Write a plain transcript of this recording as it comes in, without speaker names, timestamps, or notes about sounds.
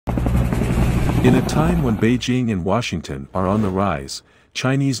In a time when Beijing and Washington are on the rise,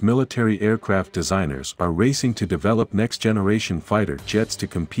 Chinese military aircraft designers are racing to develop next-generation fighter jets to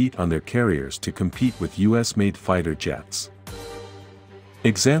compete on their carriers to compete with US-made fighter jets.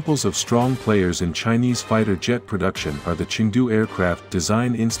 Examples of strong players in Chinese fighter jet production are the Chengdu Aircraft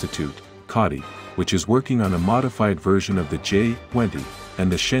Design Institute, CADI, which is working on a modified version of the J-20,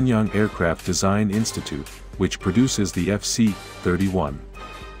 and the Shenyang Aircraft Design Institute, which produces the FC-31.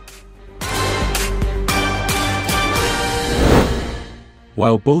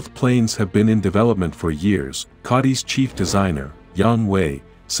 While both planes have been in development for years, CADI's chief designer, Yang Wei,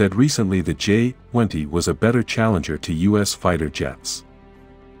 said recently the J-20 was a better challenger to US fighter jets.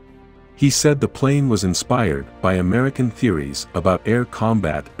 He said the plane was inspired by American theories about air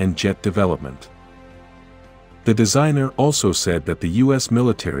combat and jet development. The designer also said that the US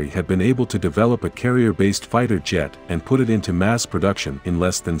military had been able to develop a carrier-based fighter jet and put it into mass production in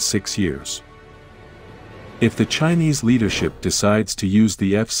less than 6 years. If the Chinese leadership decides to use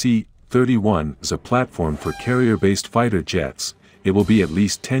the FC-31 as a platform for carrier-based fighter jets, it will be at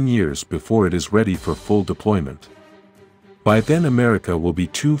least 10 years before it is ready for full deployment. By then America will be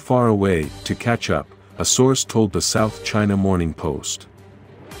too far away to catch up, a source told the South China Morning Post.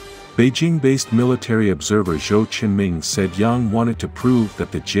 Beijing-based military observer Zhou Qinming said Yang wanted to prove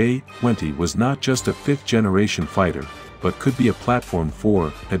that the J-20 was not just a fifth-generation fighter, but could be a platform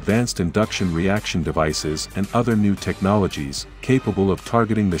for advanced induction reaction devices and other new technologies capable of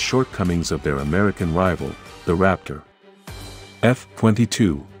targeting the shortcomings of their American rival, the Raptor.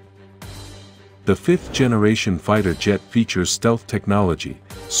 F-22. The fifth-generation fighter jet features stealth technology,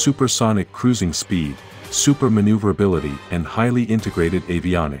 supersonic cruising speed, super maneuverability and highly integrated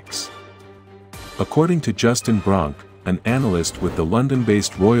avionics. According to Justin Bronk, an analyst with the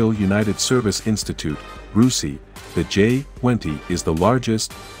London-based Royal United Service Institute, RUSI, the J-20 is the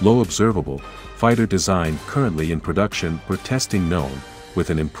largest, low-observable, fighter design currently in production or testing known, with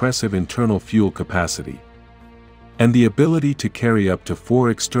an impressive internal fuel capacity and the ability to carry up to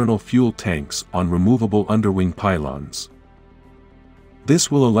 4 external fuel tanks on removable underwing pylons. This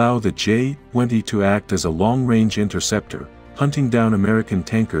will allow the J-20 to act as a long-range interceptor, hunting down American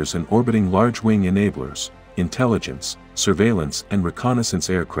tankers and orbiting large-wing enablers, intelligence, surveillance and reconnaissance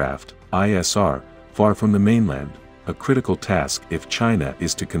aircraft, ISR, far from the mainland, a critical task if China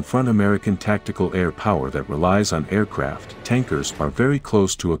is to confront American tactical air power that relies on aircraft. Tankers are very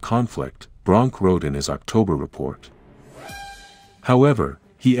close to a conflict, Bronk wrote in his October report. However,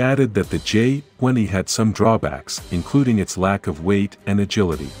 he added that the J-20 had some drawbacks, including its lack of weight and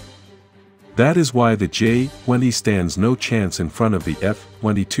agility. That is why the J-20 stands no chance in front of the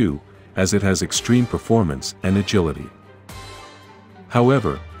F-22, as it has extreme performance and agility.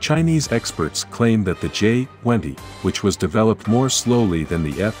 However, Chinese experts claim that the J-20, which was developed more slowly than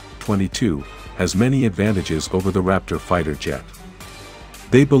the F-22, has many advantages over the Raptor fighter jet.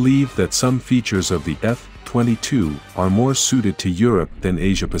 They believe that some features of the F-22 are more suited to Europe than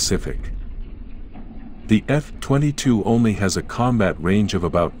Asia-Pacific. The F-22 only has a combat range of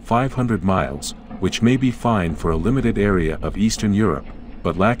about 500 miles, which may be fine for a limited area of Eastern Europe,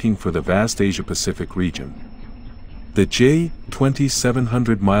 but lacking for the vast Asia-Pacific region. The J-20's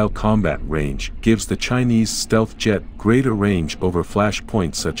 700-mile combat range gives the Chinese stealth jet greater range over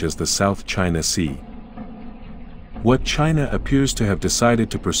flashpoints such as the South China Sea. What China appears to have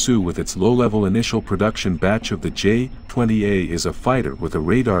decided to pursue with its low-level initial production batch of the J-20A is a fighter with a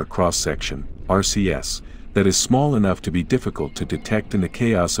radar cross-section, RCS, that is small enough to be difficult to detect in the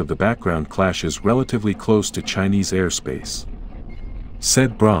chaos of the background clashes relatively close to Chinese airspace,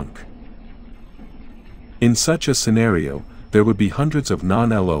 said Bronk. In such a scenario, there would be hundreds of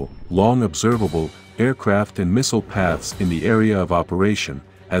non-LO, long observable, aircraft and missile paths in the area of operation,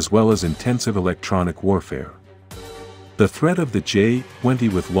 as well as intensive electronic warfare. The threat of the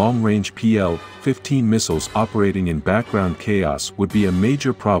J-20 with long-range PL-15 missiles operating in background chaos would be a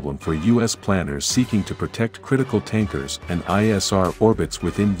major problem for U.S. planners seeking to protect critical tankers and ISR orbits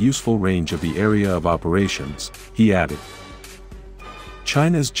within useful range of the area of operations, he added.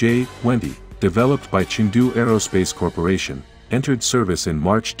 China's J-20, developed by Chengdu Aerospace Corporation, entered service in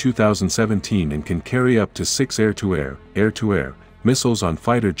March 2017 and can carry up to 6 air-to-air missiles on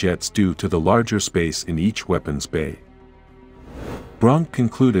fighter jets due to the larger space in each weapons bay. Bronk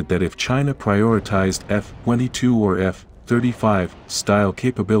concluded that if China prioritized F-22 or F-35 style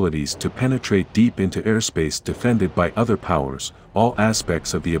capabilities to penetrate deep into airspace defended by other powers, all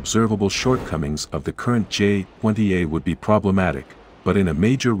aspects of the observable shortcomings of the current J-20A would be problematic, but in a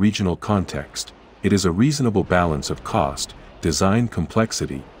major regional context, it is a reasonable balance of cost, design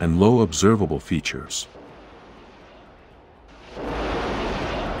complexity, and low observable features.